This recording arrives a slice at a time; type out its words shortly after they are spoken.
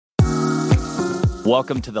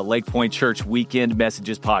Welcome to the Lake Point Church Weekend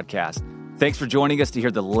Messages Podcast. Thanks for joining us to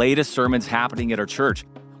hear the latest sermons happening at our church.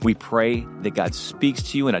 We pray that God speaks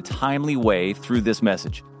to you in a timely way through this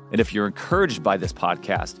message. And if you're encouraged by this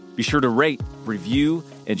podcast, be sure to rate, review,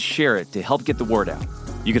 and share it to help get the word out.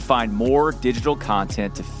 You can find more digital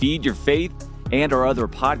content to feed your faith and our other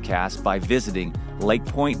podcasts by visiting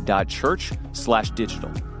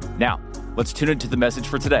lakepoint.church/digital. Now, let's tune into the message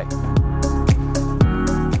for today.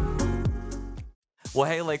 Well,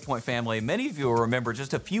 hey, Lake Point family, many of you will remember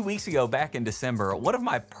just a few weeks ago back in December, one of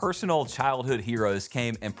my personal childhood heroes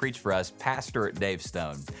came and preached for us, Pastor Dave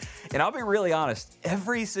Stone. And I'll be really honest,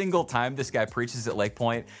 every single time this guy preaches at Lake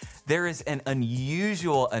Point, there is an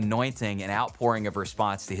unusual anointing and outpouring of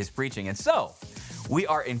response to his preaching. And so, we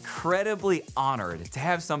are incredibly honored to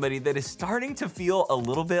have somebody that is starting to feel a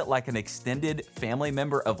little bit like an extended family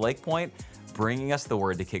member of Lake Point, bringing us the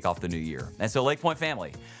word to kick off the new year. And so, Lake Point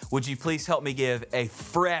family, would you please help me give a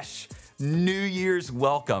fresh New Year's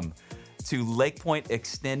welcome to Lake Point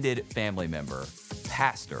extended family member,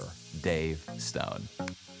 Pastor Dave Stone.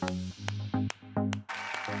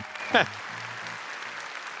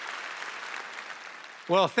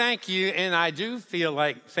 Well, thank you, and I do feel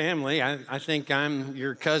like family. I think I'm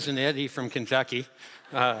your cousin Eddie from Kentucky.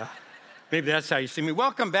 Maybe that's how you see me.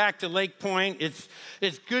 Welcome back to Lake Point. It's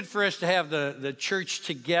good for us to have the church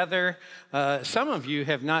together. Some of you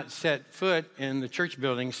have not set foot in the church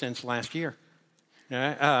building since last year.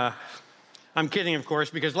 I'm kidding, of course,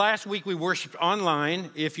 because last week we worshiped online.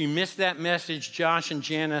 If you missed that message, Josh and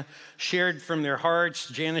Jana shared from their hearts.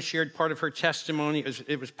 Jana shared part of her testimony.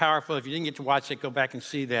 It was powerful. If you didn't get to watch it, go back and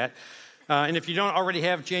see that. And if you don't already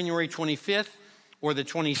have January 25th, or the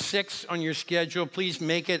 26th on your schedule, please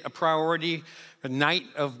make it a priority, a night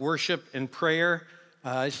of worship and prayer.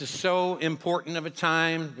 This is so important of a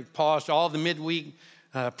time. We paused all the midweek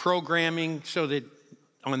programming so that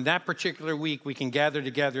on that particular week, we can gather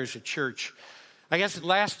together as a church. I guess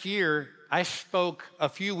last year, I spoke a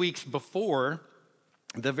few weeks before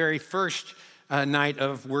the very first night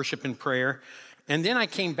of worship and prayer. And then I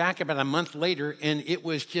came back about a month later, and it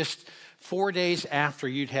was just 4 days after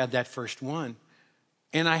you'd had that first one.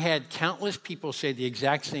 And I had countless people say the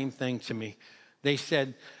exact same thing to me. They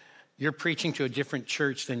said, you're preaching to a different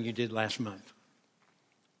church than you did last month.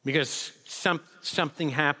 Because something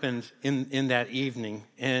happened in that evening.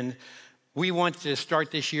 And we want to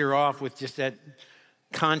start this year off with just that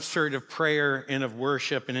concert of prayer and of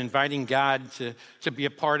worship and inviting God to be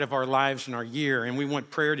a part of our lives and our year. And we want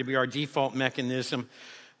prayer to be our default mechanism.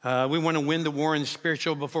 We want to win the war in the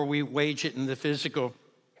spiritual before we wage it in the physical.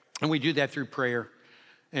 And we do that through prayer.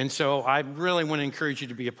 And so I really want to encourage you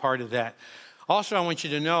to be a part of that. Also, I want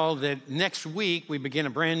you to know that next week we begin a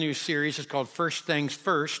brand new series. It's called First Things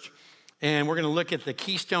First. And we're going to look at the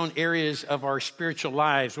keystone areas of our spiritual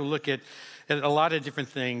lives. We'll look at a lot of different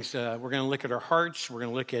things. We're going to look at our hearts. We're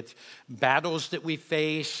going to look at battles that we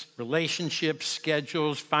face, relationships,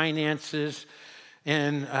 schedules, finances.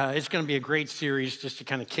 And it's going to be a great series just to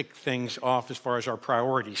kind of kick things off as far as our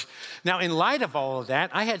priorities. Now, in light of all of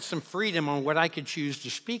that, I had some freedom on what I could choose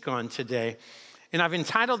to speak on today. And I've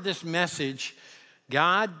entitled this message,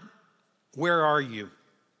 God, Where Are You?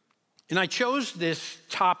 And I chose this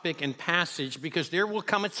topic and passage because there will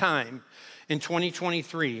come a time in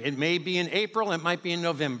 2023. It may be in April, it might be in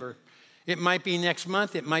November. It might be next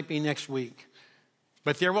month, it might be next week.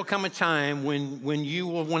 But there will come a time when you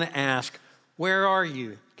will want to ask, where are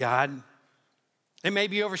you, God? It may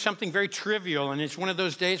be over something very trivial, and it's one of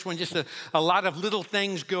those days when just a lot of little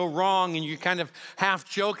things go wrong, and you kind of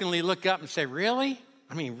half-jokingly look up and say, really?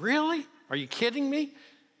 I mean, really? Are you kidding me?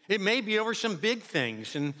 It may be over some big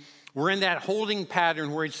things, and we're in that holding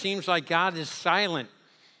pattern where it seems like God is silent,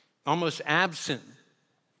 almost absent.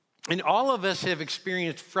 And all of us have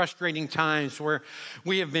experienced frustrating times where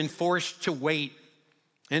we have been forced to wait.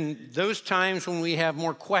 And those times when we have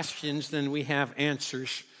more questions than we have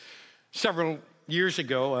answers. Several years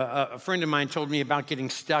ago, a friend of mine told me about getting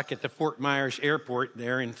stuck at the Fort Myers airport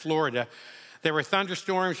there in Florida. There were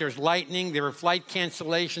thunderstorms, there was lightning, there were flight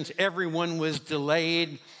cancellations, everyone was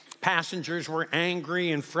delayed, passengers were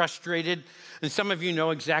angry and frustrated, and some of you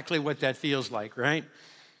know exactly what that feels like, right?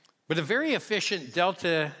 But a very efficient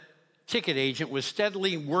Delta ticket agent was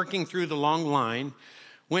steadily working through the long line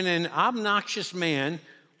when an obnoxious man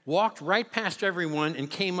walked right past everyone and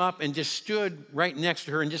came up and just stood right next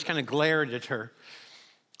to her and just kind of glared at her.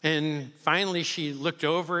 And finally, she looked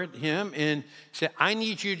over at him and said, I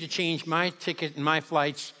need you to change my ticket and my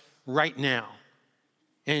flights right now.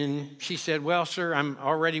 And she said, well, sir, I'm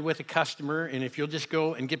already with a customer, and if you'll just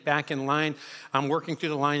go and get back in line, I'm working through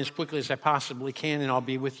the line as quickly as I possibly can, and I'll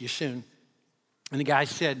be with you soon. And the guy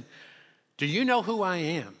said, "Do you know who I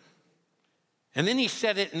am?" And then he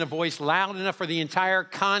said it in a voice loud enough for the entire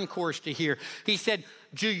concourse to hear. He said,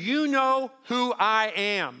 "Do you know who I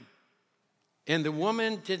am?" And the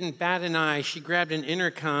woman didn't bat an eye. She grabbed an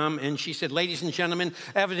intercom and she said, "Ladies and gentlemen,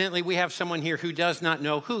 evidently we have someone here who does not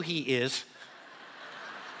know who he is.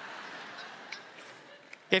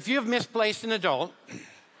 If you have misplaced an adult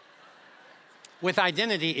with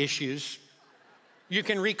identity issues, you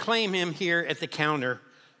can reclaim him here at the counter."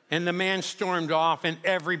 And the man stormed off and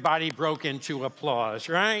everybody broke into applause,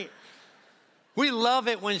 right? We love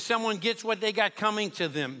it when someone gets what they got coming to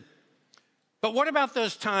them. But what about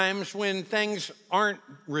those times when things aren't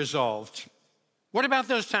resolved? What about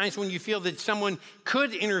those times when you feel that someone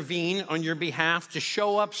could intervene on your behalf to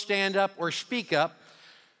show up, stand up, or speak up,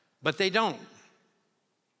 but they don't?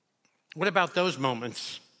 What about those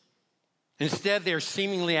moments? Instead, they're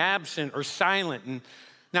seemingly absent or silent. And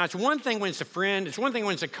now, it's one thing when it's a friend, it's one thing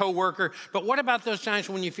when it's a coworker, but what about those times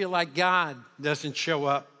when you feel like God doesn't show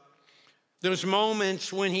up? Those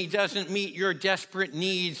moments when he doesn't meet your desperate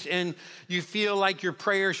needs and you feel like your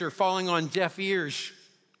prayers are falling on deaf ears.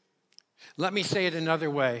 Let me say it another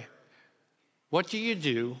way. What do you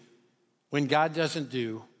do when God doesn't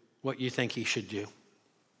do what you think he should do?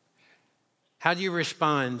 How do you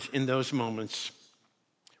respond in those moments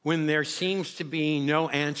when there seems to be no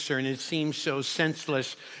answer and it seems so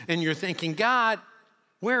senseless and you're thinking, "God,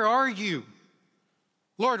 where are you?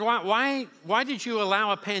 Lord, why did you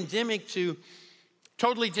allow a pandemic to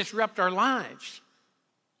totally disrupt our lives?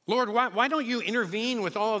 Lord, why don't you intervene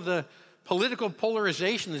with all of the political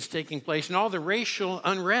polarization that's taking place and all the racial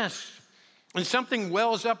unrest?" And something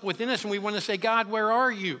wells up within us and we want to say, "God, where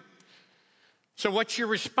are you?" So what's your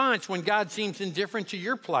response when God seems indifferent to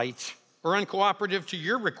your plight or uncooperative to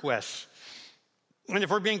your requests? And if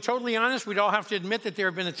we're being totally honest, we'd all have to admit that there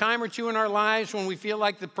have been a time or two in our lives when we feel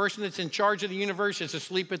like the person that's in charge of the universe is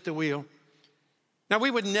asleep at the wheel. Now, we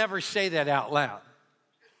would never say that out loud.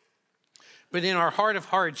 But in our heart of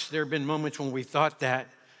hearts, there have been moments when we thought that,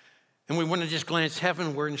 and we want to just glance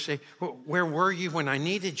heavenward and say, "Where were you when I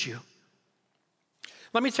needed you?"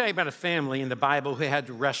 Let me tell you about a family in the Bible who had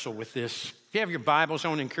to wrestle with this. If you have your Bibles, I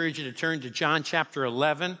want to encourage you to turn to John chapter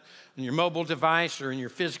 11 on your mobile device or in your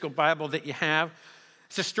physical Bible that you have.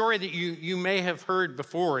 It's a story that you may have heard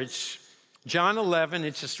before. It's John 11.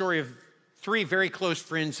 It's a story of three very close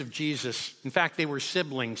friends of Jesus. In fact, they were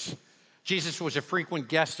siblings. Jesus was a frequent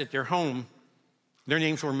guest at their home. Their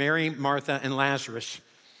names were Mary, Martha, and Lazarus.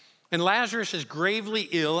 And Lazarus is gravely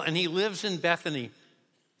ill, and he lives in Bethany.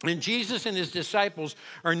 And Jesus and his disciples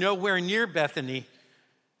are nowhere near Bethany.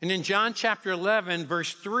 And in John chapter 11,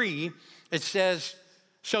 verse 3, it says,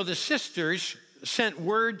 "So the sisters sent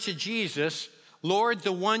word to Jesus, 'Lord,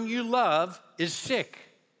 the one you love is sick.'"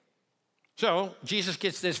 So Jesus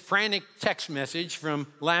gets this frantic text message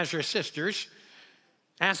from Lazarus' sisters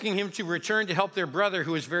asking him to return to help their brother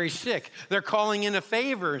who is very sick. They're calling in a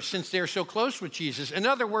favor since they're so close with Jesus. In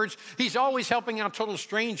other words, he's always helping out total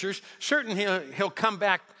strangers. Certainly he'll come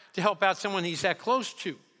back to help out someone he's that close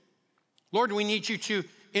to. "Lord, we need you to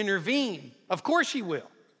intervene." Of course he will.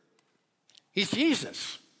 He's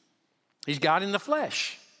Jesus. He's God in the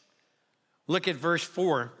flesh. Look at verse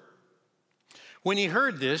 4. When he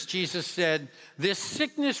heard this, Jesus said, "This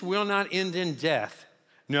sickness will not end in death.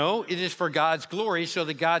 No, it is for God's glory, so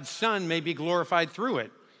that God's Son may be glorified through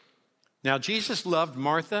it." Now, Jesus loved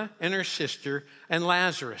Martha and her sister and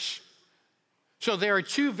Lazarus. So there are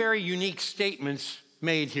two very unique statements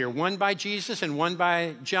made here, one by Jesus and one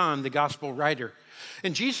by John, the gospel writer.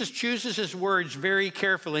 And Jesus chooses his words very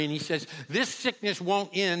carefully, and he says, "This sickness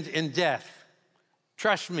won't end in death.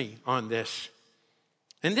 Trust me on this."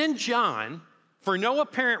 And then John, for no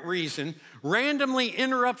apparent reason, randomly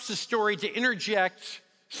interrupts the story to interject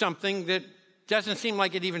something that doesn't seem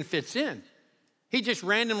like it even fits in. He just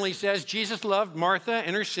randomly says, Jesus loved Martha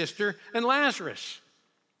and her sister and Lazarus.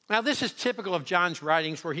 Now, this is typical of John's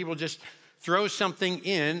writings where he will just throw something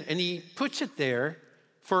in and he puts it there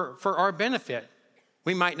for our benefit.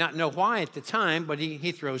 We might not know why at the time, but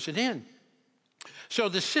he throws it in. So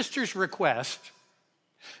the sisters request,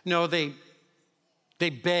 no, they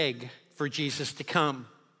beg for Jesus to come.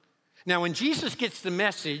 Now, when Jesus gets the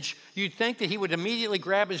message, you'd think that he would immediately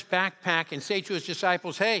grab his backpack and say to his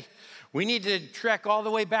disciples, "Hey, we need to trek all the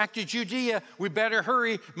way back to Judea. We better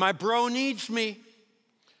hurry. My bro needs me."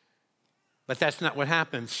 But that's not what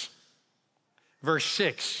happens. Verse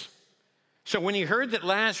 6. So when he heard that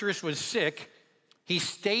Lazarus was sick, he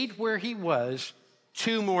stayed where he was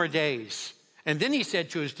 2 more days. And then he said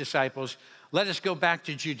to his disciples, "Let us go back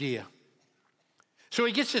to Judea." So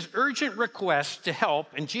he gets this urgent request to help,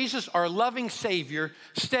 and Jesus, our loving Savior,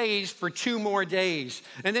 stays for 2 more days.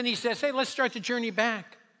 And then he says, hey, let's start the journey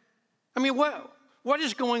back. I mean, what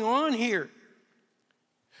is going on here?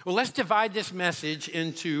 Well, let's divide this message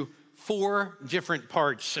into 4 different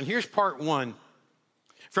parts. And here's part 1.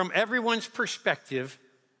 From everyone's perspective,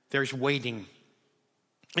 there's waiting.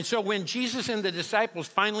 And so when Jesus and the disciples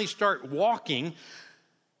finally start walking,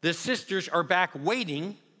 the sisters are back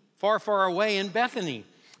waiting far, far away in Bethany.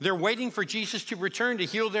 They're waiting for Jesus to return to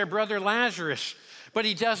heal their brother Lazarus, but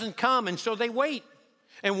he doesn't come, and so they wait.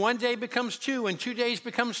 And 1 day becomes 2, and 2 days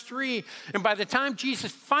becomes 3. And by the time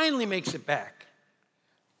Jesus finally makes it back,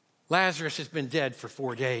 Lazarus has been dead for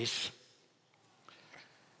 4 days.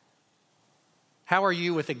 How are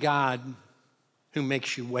you with a God who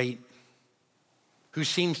makes you wait, who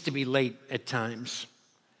seems to be late at times?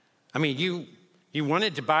 I mean, you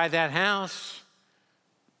wanted to buy that house,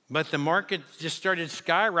 but the market just started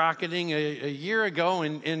skyrocketing a year ago,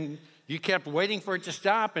 and you kept waiting for it to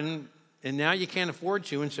stop, and now you can't afford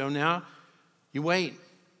to, and so now you wait.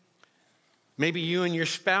 Maybe you and your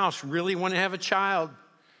spouse really want to have a child,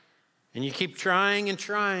 and you keep trying and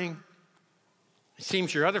trying. It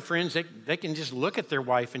seems your other friends, they can just look at their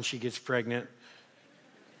wife and she gets pregnant.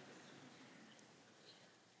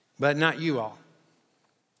 But not you all.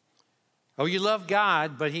 Oh, you love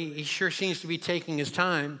God, but he sure seems to be taking his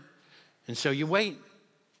time, and so you wait.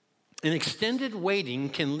 An extended waiting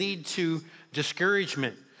can lead to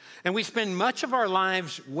discouragement. And we spend much of our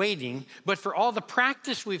lives waiting, but for all the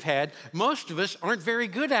practice we've had, most of us aren't very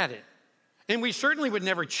good at it. And we certainly would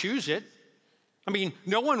never choose it. I mean,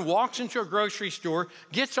 no one walks into a grocery store,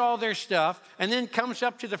 gets all their stuff, and then comes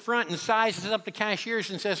up to the front and sizes up the cashiers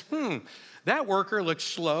and says, that worker looks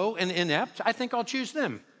slow and inept. I think I'll choose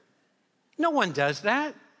them. No one does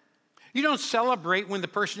that. You don't celebrate when the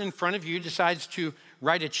person in front of you decides to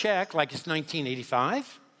write a check like it's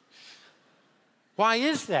 1985. Why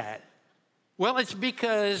is that? Well, it's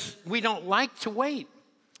because we don't like to wait.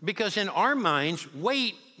 Because in our minds,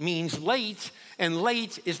 wait means late, and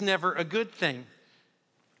late is never a good thing.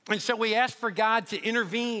 And so we ask for God to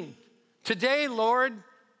intervene. Today, Lord,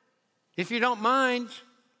 if you don't mind,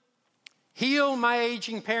 heal my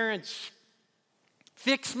aging parents,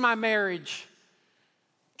 fix my marriage,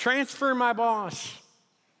 transfer my boss.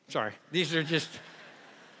 Sorry, these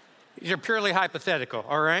are purely hypothetical,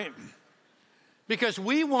 all right? Because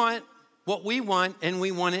we want what we want, and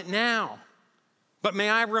we want it now. But may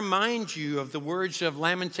I remind you of the words of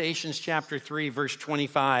Lamentations chapter 3, verse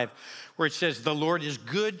 25, where it says, the Lord is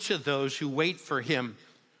good to those who wait for him,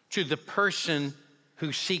 to the person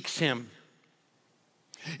who seeks him.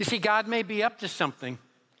 You see, God may be up to something.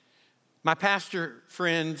 My pastor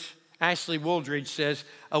friend, Ashley Wooldridge, says,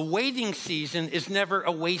 a waiting season is never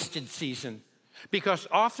a wasted season, because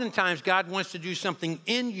oftentimes God wants to do something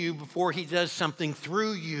in you before he does something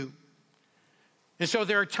through you. And so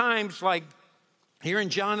there are times like here in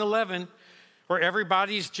John 11 where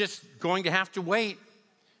everybody's just going to have to wait.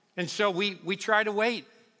 And so we try to wait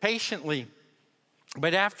patiently.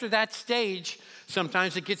 But after that stage,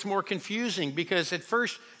 sometimes it gets more confusing, because at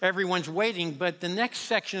first everyone's waiting, but the next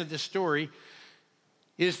section of the story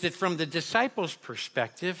is that from the disciples'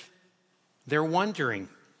 perspective, they're wondering.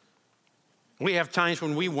 We have times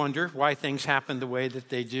when we wonder why things happen the way that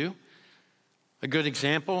they do. A good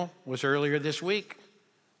example was earlier this week.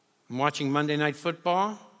 I'm watching Monday Night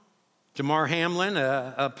Football. Damar Hamlin,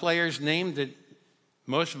 a player's name that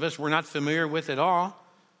most of us were not familiar with at all,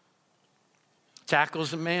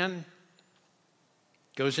 tackles a man,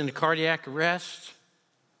 goes into cardiac arrest.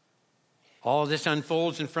 All of this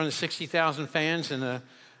unfolds in front of 60,000 fans and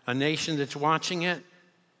a nation that's watching it.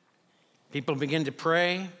 People begin to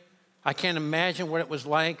pray. I can't imagine what it was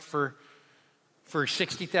like for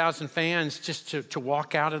 60,000 fans just to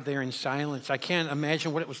walk out of there in silence. I can't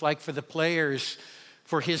imagine what it was like for the players,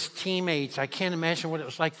 for his teammates. I can't imagine what it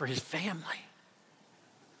was like for his family.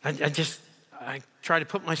 I try to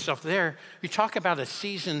put myself there. You talk about a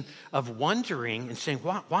season of wondering and saying,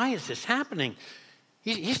 why is this happening?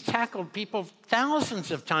 He's tackled people thousands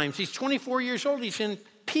of times. He's 24 years old. He's in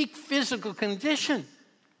peak physical condition.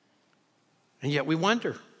 And yet we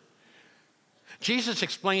wonder. Jesus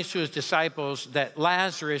explains to his disciples that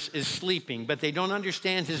Lazarus is sleeping, but they don't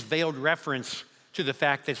understand his veiled reference to the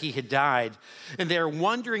fact that he had died. And they're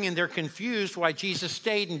wondering and they're confused why Jesus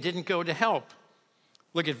stayed and didn't go to help.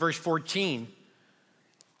 Look at verse 14.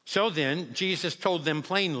 So then, Jesus told them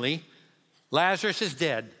plainly, Lazarus is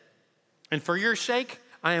dead. And for your sake,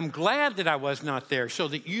 I am glad that I was not there, so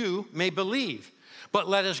that you may believe. But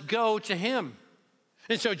let us go to him.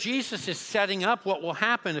 And so Jesus is setting up what will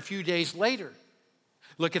happen a few days later.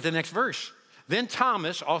 Look at the next verse. Then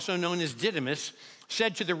Thomas, also known as Didymus,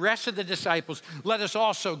 said to the rest of the disciples, let us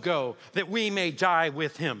also go, that we may die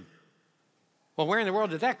with him. Well, where in the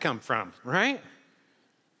world did that come from, right?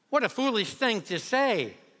 What a foolish thing to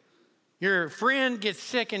say. Your friend gets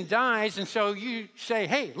sick and dies, and so you say,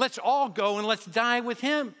 hey, let's all go and let's die with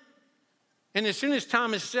him. And as soon as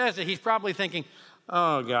Thomas says it, he's probably thinking,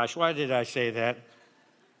 oh gosh, why did I say that?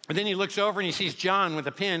 And then he looks over and he sees John with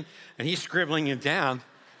a pen, and he's scribbling it down,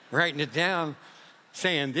 writing it down,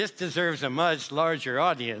 saying, this deserves a much larger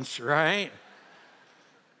audience, right?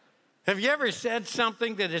 Have you ever said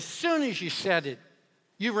something that as soon as you said it,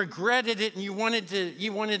 you regretted it and you wanted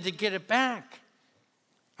to get it back?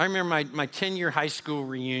 I remember my 10-year high school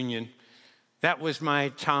reunion. That was my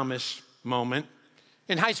Thomas moment.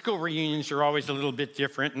 And high school reunions are always a little bit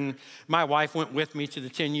different. And my wife went with me to the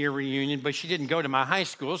 10-year reunion, but she didn't go to my high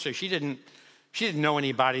school, so she didn't know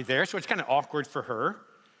anybody there. So it's kind of awkward for her.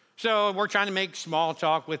 So we're trying to make small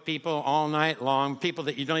talk with people all night long, people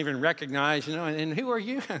that you don't even recognize, and who are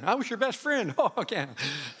you? I was your best friend. Oh, okay.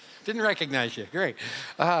 Didn't recognize you. Great.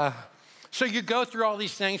 So you go through all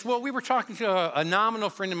these things. Well, we were talking to a nominal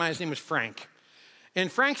friend of mine. His name was Frank.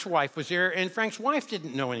 And Frank's wife was there, and Frank's wife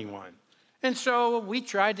didn't know anyone. And so we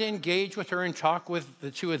tried to engage with her and talk with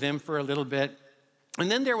the two of them for a little bit. And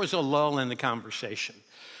then there was a lull in the conversation.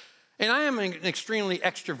 And I am an extremely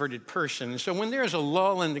extroverted person. So when there's a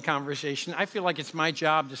lull in the conversation, I feel like it's my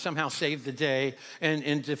job to somehow save the day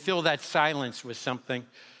and to fill that silence with something.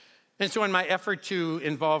 And so in my effort to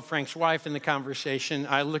involve Frank's wife in the conversation,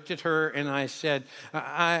 I looked at her and I said,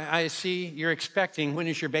 I see you're expecting. When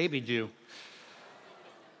is your baby due?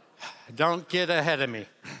 Don't get ahead of me.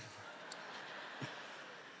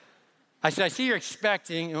 I said, I see you're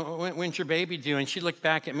expecting. When's your baby due? And she looked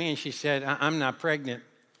back at me and she said, I'm not pregnant.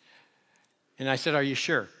 And I said, are you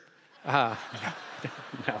sure? No,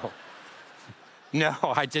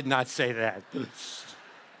 I did not say that.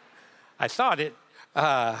 I thought it.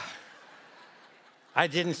 I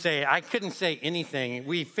couldn't say anything.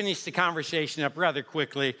 We finished the conversation up rather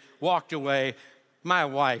quickly, walked away. My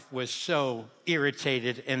wife was so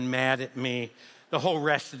irritated and mad at me the whole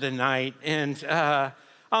rest of the night. And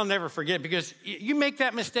I'll never forget, because you make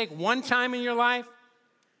that mistake one time in your life,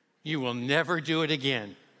 you will never do it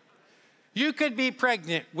again. You could be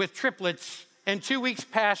pregnant with triplets and 2 weeks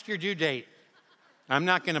past your due date. I'm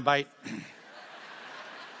not going to bite.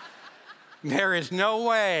 There is no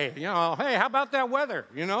way, hey, how about that weather?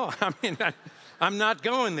 I'm not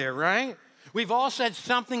going there, right? We've all said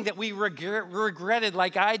something that we regretted,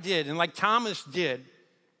 like I did and like Thomas did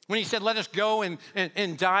when he said, let us go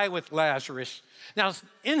and die with Lazarus. Now,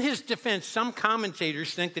 in his defense, some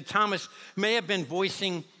commentators think that Thomas may have been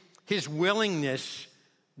voicing his willingness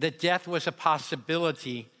that death was a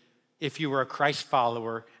possibility if you were a Christ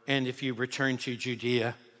follower and if you returned to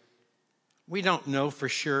Judea. We don't know for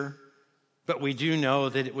sure, but we do know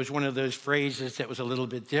that it was one of those phrases that was a little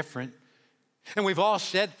bit different. And we've all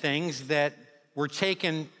said things that were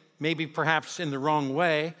taken maybe perhaps in the wrong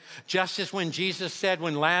way, just as when Jesus said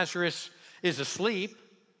when Lazarus is asleep,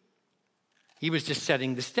 he was just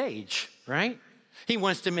setting the stage, right? He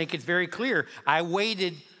wants to make it very clear. I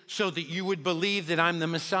waited so that you would believe that I'm the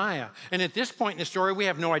Messiah. And at this point in the story, we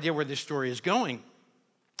have no idea where this story is going.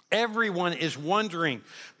 Everyone is wondering,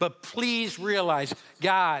 but please realize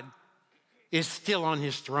God is still on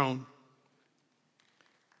his throne.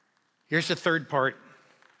 Here's the third part.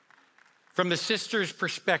 From the sisters'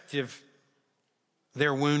 perspective,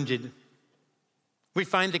 they're wounded. We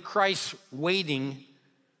find that Christ waiting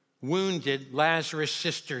wounded Lazarus'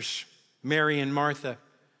 sisters, Mary and Martha.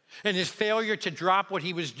 And his failure to drop what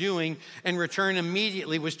he was doing and return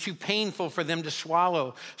immediately was too painful for them to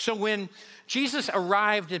swallow. So when Jesus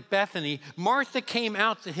arrived at Bethany, Martha came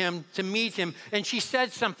out to him to meet him, and she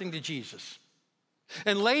said something to Jesus.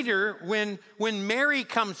 And later, when Mary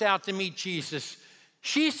comes out to meet Jesus,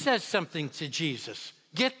 she says something to Jesus.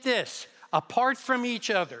 Get this, apart from each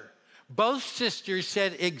other, both sisters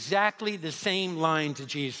said exactly the same line to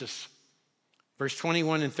Jesus. Verse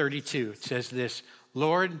 21 and 32, it says this,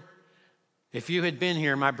 Lord, if you had been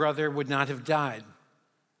here, my brother would not have died.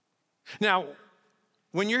 Now,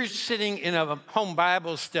 when you're sitting in a home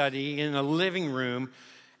Bible study in a living room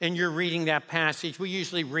and you're reading that passage, we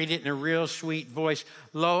usually read it in a real sweet voice.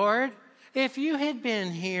 Lord, if you had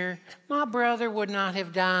been here, my brother would not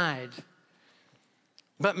have died.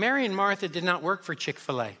 But Mary and Martha did not work for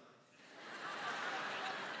Chick-fil-A.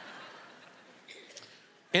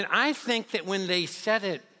 And I think that when they said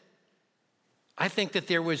it, I think that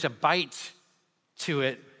there was a bite to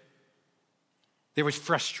it. There was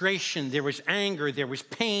frustration, there was anger, there was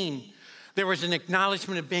pain. There was an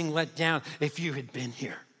acknowledgement of being let down. If you had been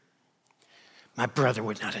here, my brother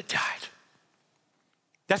would not have died.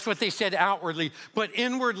 That's what they said outwardly, but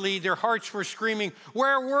inwardly their hearts were screaming,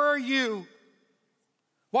 where were you?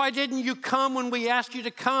 Why didn't you come when we asked you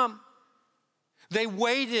to come? They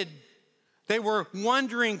waited. They were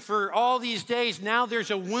wondering for all these days. Now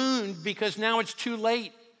there's a wound because now it's too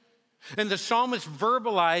late. And the psalmist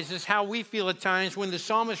verbalizes how we feel at times when the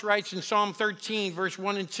psalmist writes in Psalm 13, verse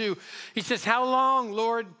 1 and 2. He says, how long,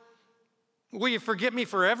 Lord, will you forget me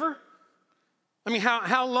forever? I mean,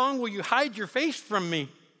 how long will you hide your face from me?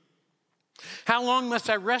 How long must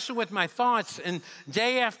I wrestle with my thoughts and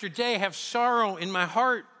day after day have sorrow in my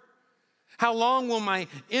heart? How long will my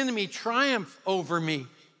enemy triumph over me?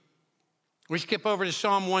 We skip over to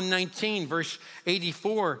Psalm 119, verse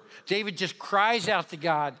 84. David just cries out to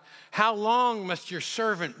God, how long must your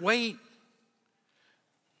servant wait?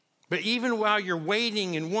 But even while you're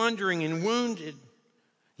waiting and wondering and wounded,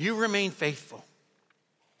 you remain faithful.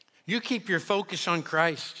 You keep your focus on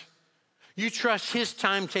Christ. You trust his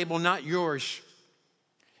timetable, not yours.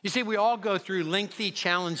 You see, we all go through lengthy,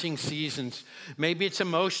 challenging seasons. Maybe it's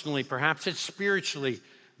emotionally, perhaps it's spiritually,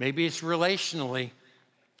 maybe it's relationally,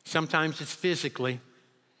 sometimes it's physically.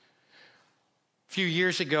 A few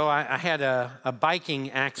years ago, I had a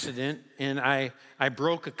biking accident, and I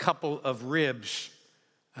broke a couple of ribs.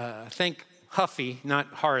 Think Huffy, not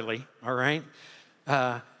Harley, all right?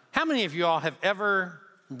 How many of you all have ever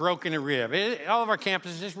broken a rib? All of our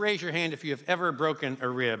campuses, just raise your hand if you have ever broken a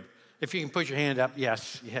rib. If you can put your hand up,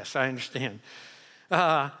 yes, I understand.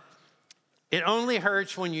 It only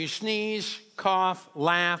hurts when you sneeze, cough,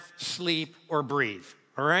 laugh, sleep, or breathe,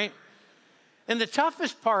 all right? And the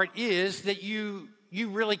toughest part is that you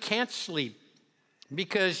really can't sleep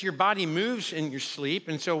because your body moves in your sleep.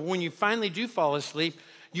 And so when you finally do fall asleep,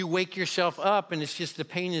 you wake yourself up and it's just the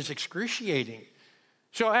pain is excruciating.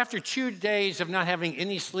 So after 2 days of not having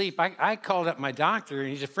any sleep, I called up my doctor, and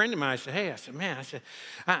he's a friend of mine. I said,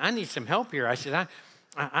 I need some help here. I said,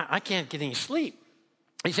 I can't get any sleep.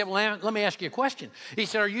 He said, well, let me ask you a question. He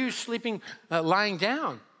said, are you sleeping lying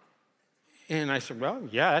down? And I said, well,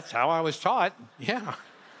 yeah, that's how I was taught. Yeah.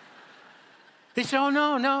 He said, oh,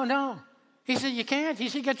 no. He said, you can't. He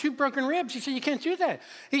said, you got 2 broken ribs. He said, you can't do that.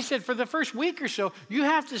 He said, for the first week or so, you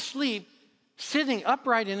have to sleep sitting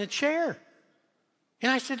upright in a chair.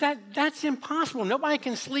 And I said, that's impossible. Nobody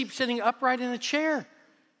can sleep sitting upright in a chair.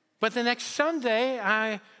 But the next Sunday,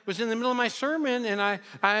 I was in the middle of my sermon, and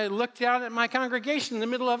I looked out at my congregation in the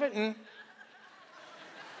middle of it, and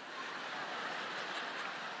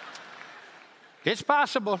it's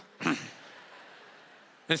possible.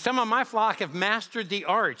 And some of my flock have mastered the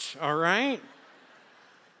arts, all right?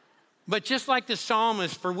 But just like the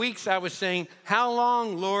psalmist, for weeks I was saying, how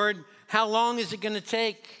long, Lord? How long is it going to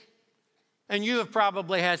take? And you have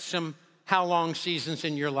probably had some how long seasons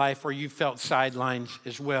in your life where you felt sidelined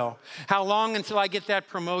as well. How long until I get that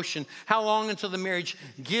promotion? How long until the marriage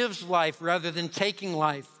gives life rather than taking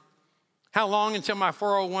life? How long until my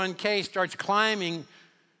 401k starts climbing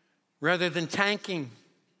rather than tanking?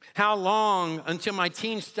 How long until my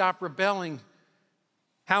teens stop rebelling?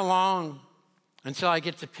 How long until I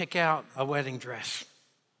get to pick out a wedding dress?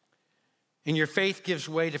 And your faith gives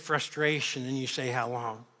way to frustration and you say, how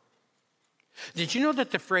long? Did you know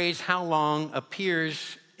that the phrase how long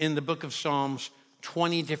appears in the book of Psalms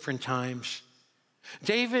 20 different times?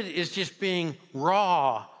 David is just being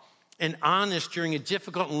raw and honest during a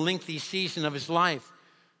difficult and lengthy season of his life.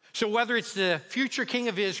 So whether it's the future king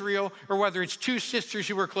of Israel or whether it's 2 sisters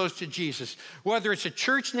who were close to Jesus, whether it's a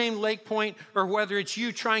church named Lake Point or whether it's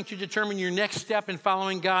you trying to determine your next step in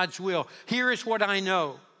following God's will, here is what I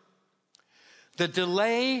know. The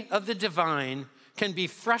delay of the divine can be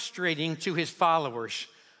frustrating to his followers.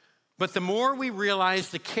 But the more we realize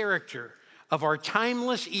the character of our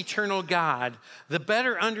timeless, eternal God, the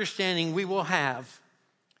better understanding we will have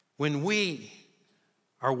when we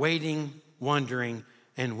are waiting, wondering,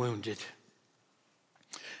 and wounded.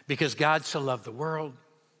 Because God so loved the world,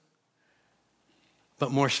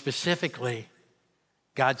 but more specifically,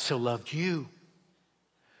 God so loved you.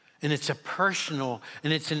 And it's a personal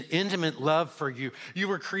and it's an intimate love for you. You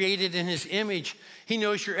were created in his image. He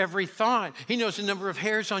knows your every thought. He knows the number of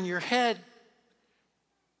hairs on your head.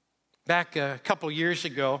 Back a couple years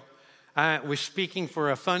ago, I was speaking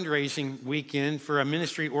for a fundraising weekend for a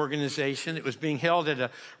ministry organization. It was being held at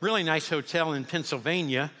a really nice hotel in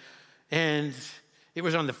Pennsylvania. And it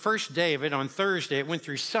was on the first day of it, on Thursday. It went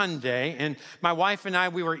through Sunday. And my wife and I,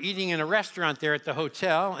 we were eating in a restaurant there at the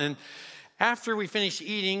hotel. And after we finished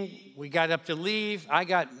eating, we got up to leave. I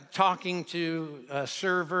got talking to a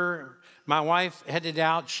server. my wife headed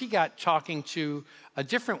out, she got talking to a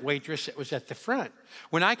different waitress that was at the front.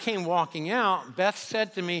 When I came walking out, Beth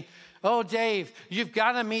said to me, "Oh, Dave, you've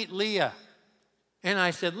got to meet Leah." And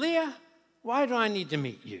I said, "Leah, why do I need to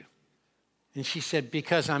meet you?" And she said,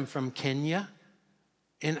 "Because I'm from Kenya."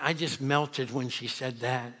 And I just melted when she said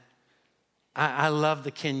that. I love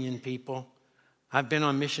the Kenyan people. I've been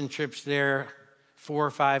on mission trips there 4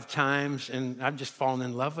 or 5 times, and I've just fallen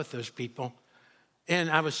in love with those people.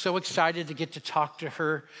 And I was so excited to get to talk to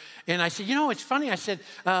her. And I said, "You know, it's funny." I said,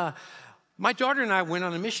 my daughter and I went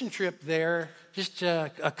on a mission trip there just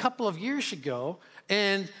a couple of years ago,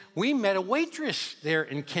 and we met a waitress there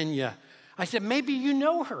in Kenya. I said, "Maybe you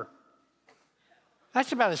know her."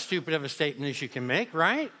 That's about as stupid of a statement as you can make,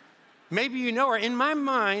 right? Maybe you know her. In my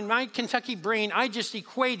mind, my Kentucky brain, I just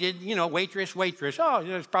equated, waitress. Oh,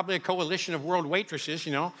 there's probably a coalition of world waitresses,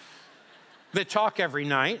 that talk every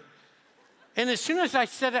night. And as soon as I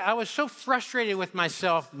said it, I was so frustrated with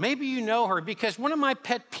myself. Maybe you know her, because one of my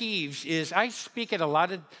pet peeves is I speak at a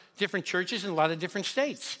lot of different churches in a lot of different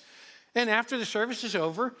states. And after the service is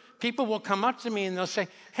over, people will come up to me and they'll say,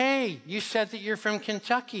 "Hey, you said that you're from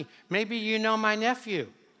Kentucky. Maybe you know my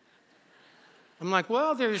nephew." I'm like,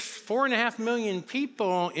 "Well, there's 4.5 million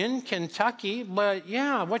people in Kentucky, but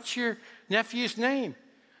yeah, what's your nephew's name?"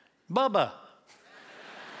 "Bubba."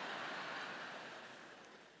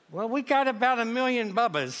 Well, we got about 1 million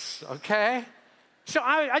Bubbas, okay? So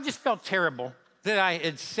I just felt terrible that I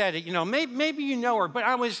had said it. Maybe you know her, but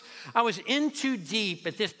I was in too deep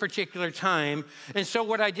at this particular time. And so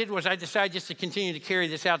what I did was I decided just to continue to carry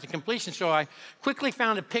this out to completion. So I quickly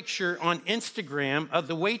found a picture on Instagram of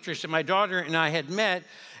the waitress that my daughter and I had met.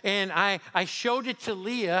 And I showed it to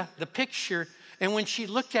Leah, the picture. And when she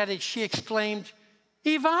looked at it, she exclaimed,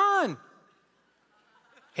 "Yvonne."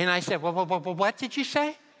 And I said, "Well, what did you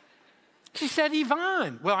say?" She said,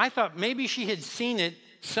 "Yvonne." Well, I thought maybe she had seen it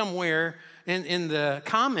somewhere in the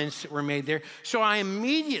comments that were made there. So I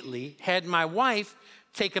immediately had my wife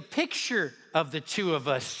take a picture of the two of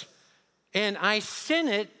us, and I sent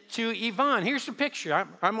it to Yvonne. Here's the picture.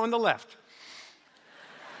 I'm on the left.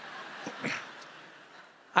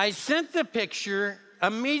 I sent the picture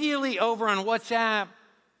immediately over on WhatsApp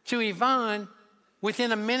to Yvonne.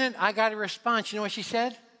 Within a minute, I got a response. You know what she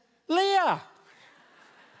said? "Leah."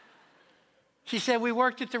 She said, "We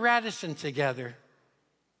worked at the Radisson together."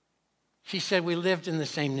 She said, "We lived in the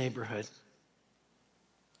same neighborhood."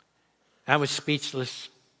 I was speechless.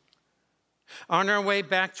 On our way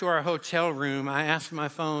back to our hotel room, I asked my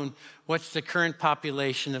phone, "What's the current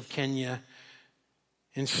population of Kenya?"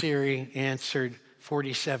 And Siri answered,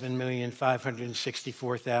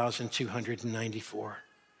 47,564,294.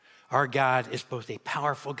 Our God is both a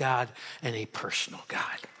powerful God and a personal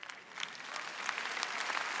God.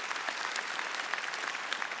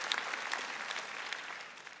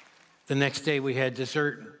 The next day we had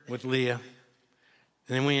dessert with Leah,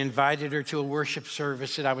 and then we invited her to a worship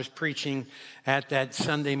service that I was preaching at that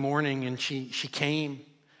Sunday morning, and she came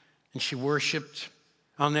and she worshiped.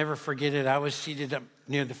 I'll never forget it. I was seated up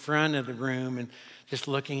near the front of the room and just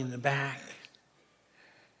looking in the back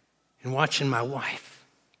and watching my wife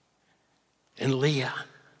and Leah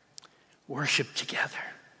worship together.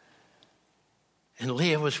 And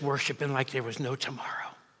Leah was worshiping like there was no tomorrow.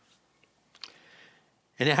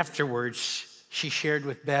 And afterwards, she shared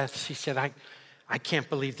with Beth, she said, I can't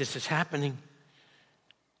believe this is happening.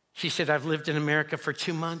 She said, "I've lived in America for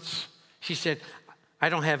 2 months. She said, I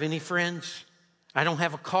don't have any friends. I don't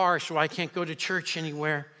have a car, so I can't go to church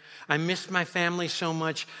anywhere. I missed my family so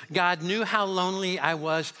much. God knew how lonely I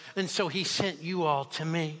was, and so he sent you all to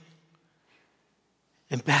me."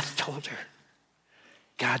 And Beth told her,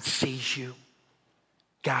 God sees you.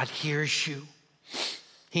 God hears you.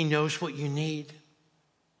 He knows what you need.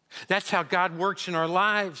 That's how God works in our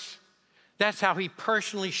lives. That's how he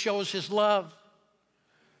personally shows his love.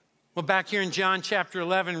 Well, back here in John chapter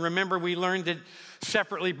 11, remember we learned that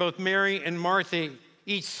separately both Mary and Martha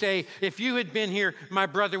each say, "If you had been here, my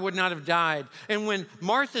brother would not have died." And when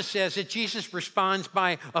Martha says it, Jesus responds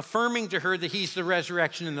by affirming to her that he's the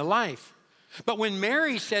resurrection and the life. But when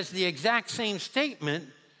Mary says the exact same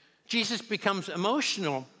statement, Jesus becomes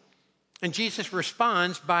emotional, and Jesus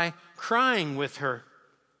responds by crying with her.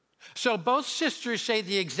 So both sisters say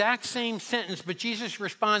the exact same sentence, but Jesus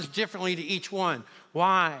responds differently to each one.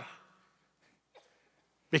 Why?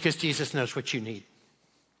 Because Jesus knows what you need.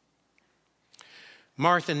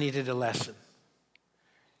 Martha needed a lesson.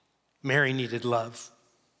 Mary needed love.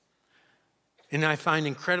 And I find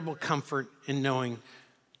incredible comfort in knowing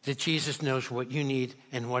that Jesus knows what you need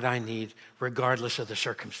and what I need, regardless of the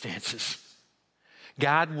circumstances.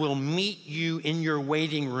 God will meet you in your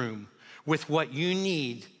waiting room with what you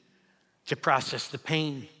need to process the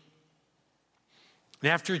pain.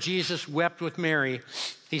 And after Jesus wept with Mary,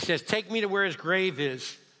 he says, take me to where his grave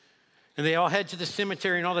is. And they all head to the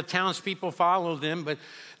cemetery, and all the townspeople follow them. But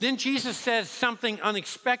then Jesus says something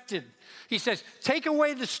unexpected. He says, take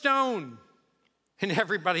away the stone. And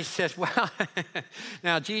everybody says, well,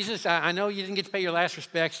 now, Jesus, I know you didn't get to pay your last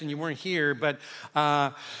respects and you weren't here, but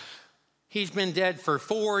he's been dead for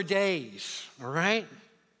 4 days, all right?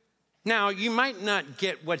 Now, you might not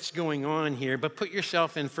get what's going on here, but put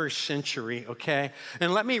yourself in first century, okay?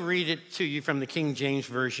 And let me read it to you from the King James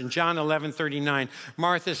Version. John 11:39.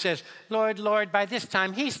 Martha says, Lord, Lord, by this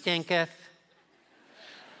time he stinketh.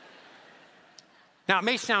 Now, it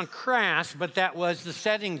may sound crass, but that was the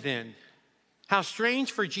setting then. How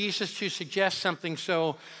strange for Jesus to suggest something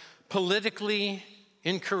so politically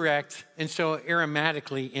incorrect and so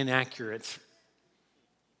aromatically inaccurate.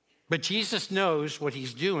 But Jesus knows what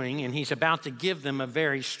he's doing, and he's about to give them a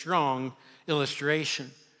very strong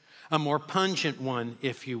illustration, a more pungent one,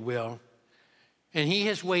 if you will. And he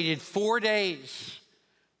has waited 4 days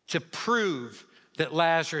to prove that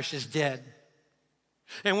Lazarus is dead.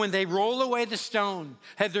 And when they roll away the stone,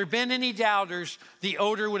 had there been any doubters, the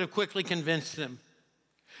odor would have quickly convinced them.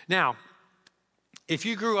 Now, if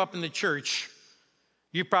you grew up in the church,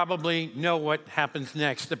 you probably know what happens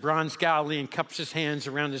next. The bronze Galilean cups his hands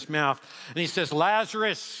around his mouth, and he says,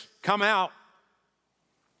 Lazarus, come out.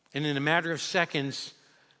 And in a matter of seconds,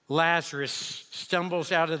 Lazarus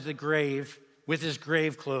stumbles out of the grave with his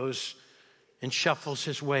grave clothes and shuffles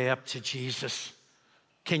his way up to Jesus.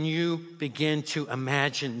 Can you begin to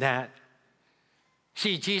imagine that?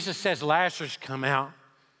 See, Jesus says, Lazarus, come out,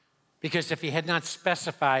 because if he had not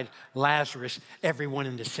specified Lazarus, everyone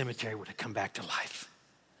in the cemetery would have come back to life.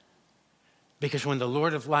 Because when the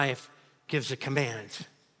Lord of life gives a command,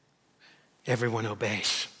 everyone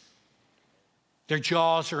obeys. Their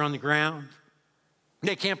jaws are on the ground.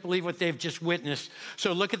 They can't believe what they've just witnessed.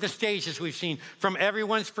 So look at the stages we've seen. From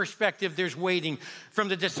everyone's perspective, there's waiting. From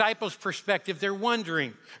the disciples' perspective, they're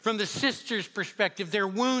wondering. From the sisters' perspective, they're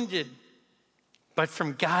wounded. But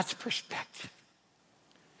from God's perspective,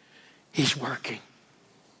 he's working.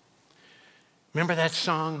 Remember that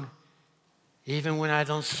song? Even when I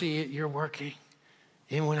don't see it, you're working.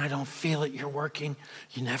 Even when I don't feel it, you're working.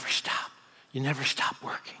 You never stop. You never stop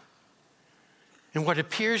working. And what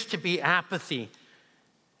appears to be apathy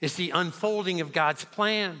is the unfolding of God's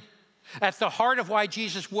plan. At the heart of why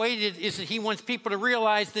Jesus waited is that he wants people to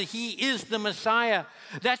realize that he is the Messiah.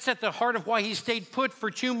 That's at the heart of why he stayed put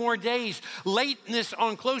for 2 more days. Lateness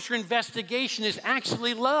on closer investigation is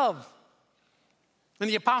actually love. And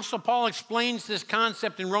the Apostle Paul explains this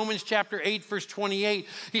concept in Romans chapter 8, verse 28.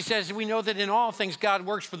 He says, we know that in all things God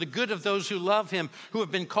works for the good of those who love him, who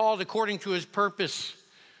have been called according to his purpose.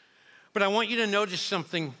 But I want you to notice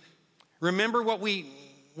something. Remember what we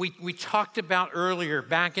talked about earlier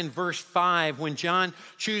back in verse 5 when John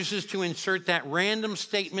chooses to insert that random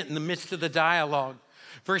statement in the midst of the dialogue.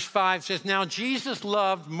 Verse 5 says, now Jesus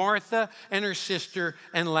loved Martha and her sister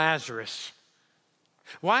and Lazarus.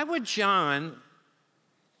 Why would John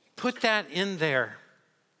put that in there?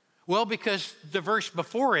 Well, because the verse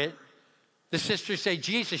before it, the sisters say,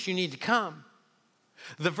 Jesus, you need to come.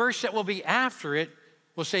 The verse that will be after it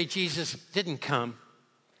will say, Jesus didn't come.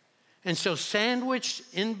 And so sandwiched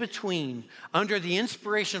in between, under the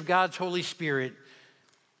inspiration of God's Holy Spirit,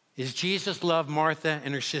 is Jesus loved Martha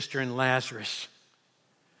and her sister and Lazarus.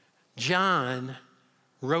 John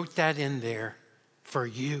wrote that in there for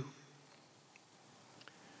you.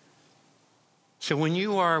 So when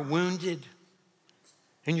you are wounded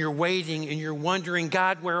and you're waiting and you're wondering,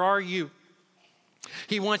 God, where are you?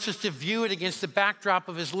 He wants us to view it against the backdrop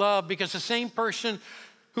of his love, because the same person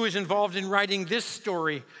who is involved in writing this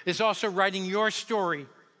story is also writing your story.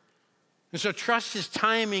 And so trust his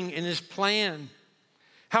timing and his plan.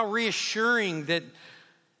 How reassuring that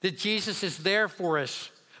Jesus is there for us.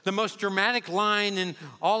 The most dramatic line in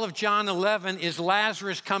all of John 11 is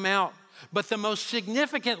Lazarus come out. But the most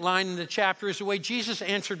significant line in the chapter is the way Jesus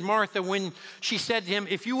answered Martha when she said to him,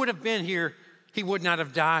 if you would have been here, he would not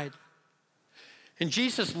have died. And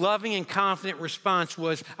Jesus' loving and confident response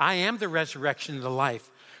was, I am the resurrection and the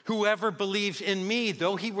life. Whoever believes in me,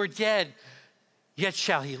 though he were dead, yet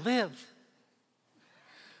shall he live.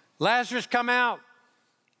 Lazarus come out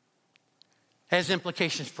has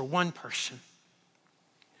implications for one person.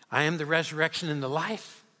 I am the resurrection and the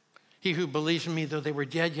life. He who believes in me, though they were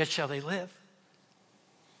dead, yet shall they live.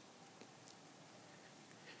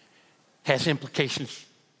 Has implications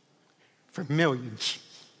for millions.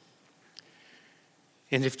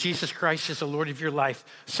 And if Jesus Christ is the Lord of your life,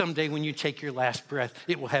 someday when you take your last breath,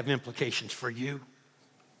 it will have implications for you.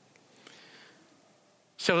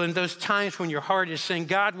 So in those times when your heart is saying,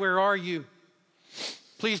 God, where are you?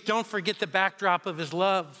 Please don't forget the backdrop of his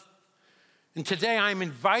love. And today I'm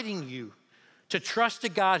inviting you to trust a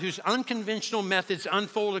God whose unconventional methods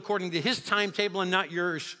unfold according to his timetable and not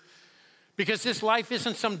yours. Because this life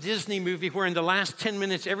isn't some Disney movie where in the last 10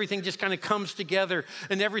 minutes, everything just kind of comes together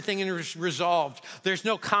and everything is resolved. There's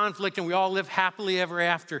no conflict and we all live happily ever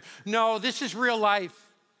after. No, this is real life.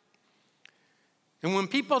 And when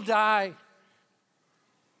people die,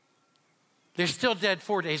 they're still dead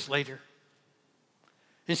 4 days later.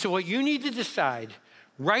 And so what you need to decide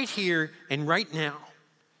right here and right now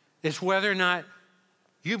is whether or not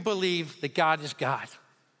you believe that God is God.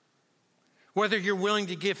 Whether you're willing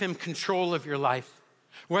to give him control of your life,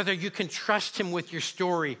 whether you can trust him with your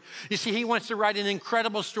story. You see, he wants to write an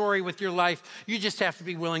incredible story with your life. You just have to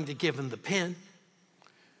be willing to give him the pen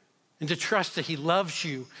and to trust that he loves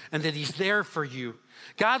you and that he's there for you.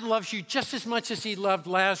 God loves you just as much as he loved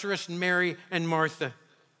Lazarus and Mary and Martha.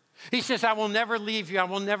 He says, I will never leave you. I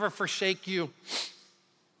will never forsake you.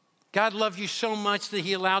 God loved you so much that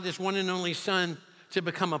he allowed his one and only son to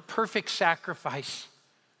become a perfect sacrifice,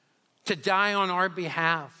 to die on our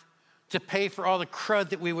behalf, to pay for all the crud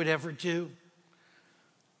that we would ever do.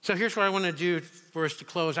 So here's what I want to do for us to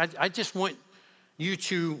close. I just want you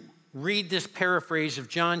to read this paraphrase of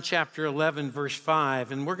John chapter 11, verse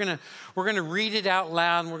 5. And we're gonna read it out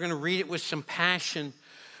loud, and we're gonna read it with some passion.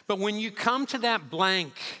 But when you come to that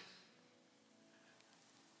blank,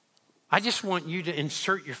 I just want you to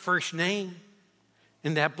insert your first name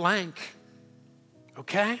in that blank,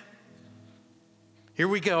 okay? Here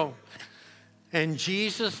we go. And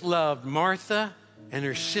Jesus loved Martha and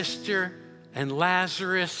her sister and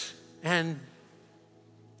Lazarus and,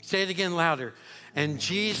 say it again louder. And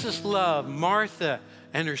Jesus loved Martha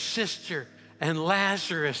and her sister and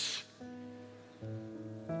Lazarus.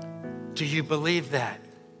 Do you believe that?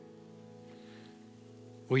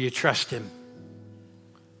 Will you trust him?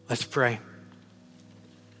 Let's pray.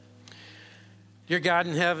 Dear God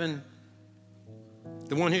in heaven,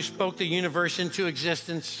 the one who spoke the universe into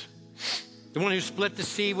existence, the one who split the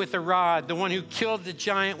sea with a rod, the one who killed the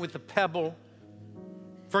giant with a pebble.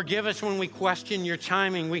 Forgive us when we question your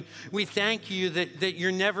timing. We thank you that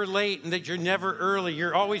you're never late and that you're never early.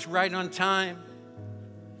 You're always right on time.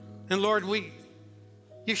 And Lord,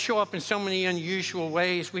 you show up in so many unusual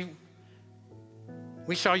ways. We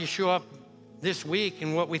saw you show up this week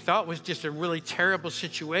in what we thought was just a really terrible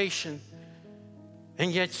situation.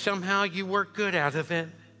 And yet somehow you work good out of it.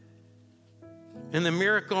 And the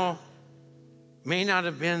miracle may not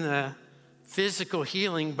have been a physical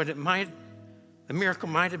healing, but the miracle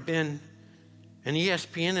might have been an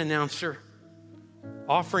ESPN announcer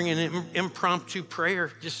offering an impromptu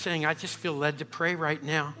prayer, just saying, I just feel led to pray right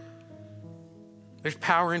now. There's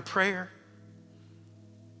power in prayer.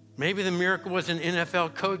 Maybe the miracle was an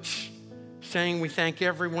NFL coach saying, we thank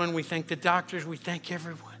everyone, we thank the doctors, we thank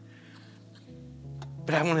everyone.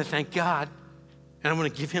 But I want to thank God, and I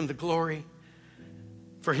want to give him the glory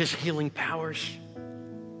for his healing powers.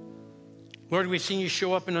 Lord, we've seen you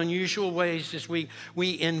show up in unusual ways this week.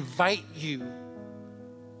 We invite you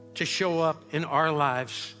to show up in our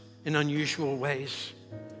lives in unusual ways.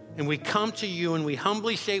 And we come to you and we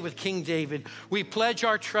humbly say with King David, we pledge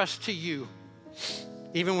our trust to you,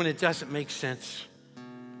 even when it doesn't make sense.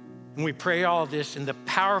 And we pray all of this in the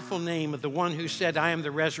powerful name of the one who said, I am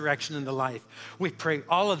the resurrection and the life. We pray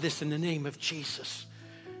all of this in the name of Jesus.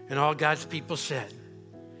 And all God's people said.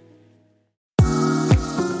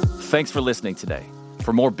 Thanks for listening today.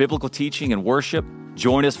 For more biblical teaching and worship,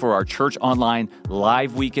 join us for our Church Online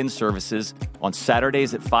live weekend services on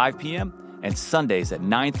Saturdays at 5 p.m. and Sundays at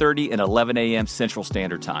 9:30 and 11 a.m. Central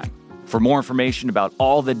Standard Time. For more information about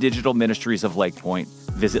all the digital ministries of Lake Point,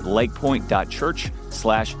 visit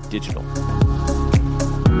lakepoint.church/digital.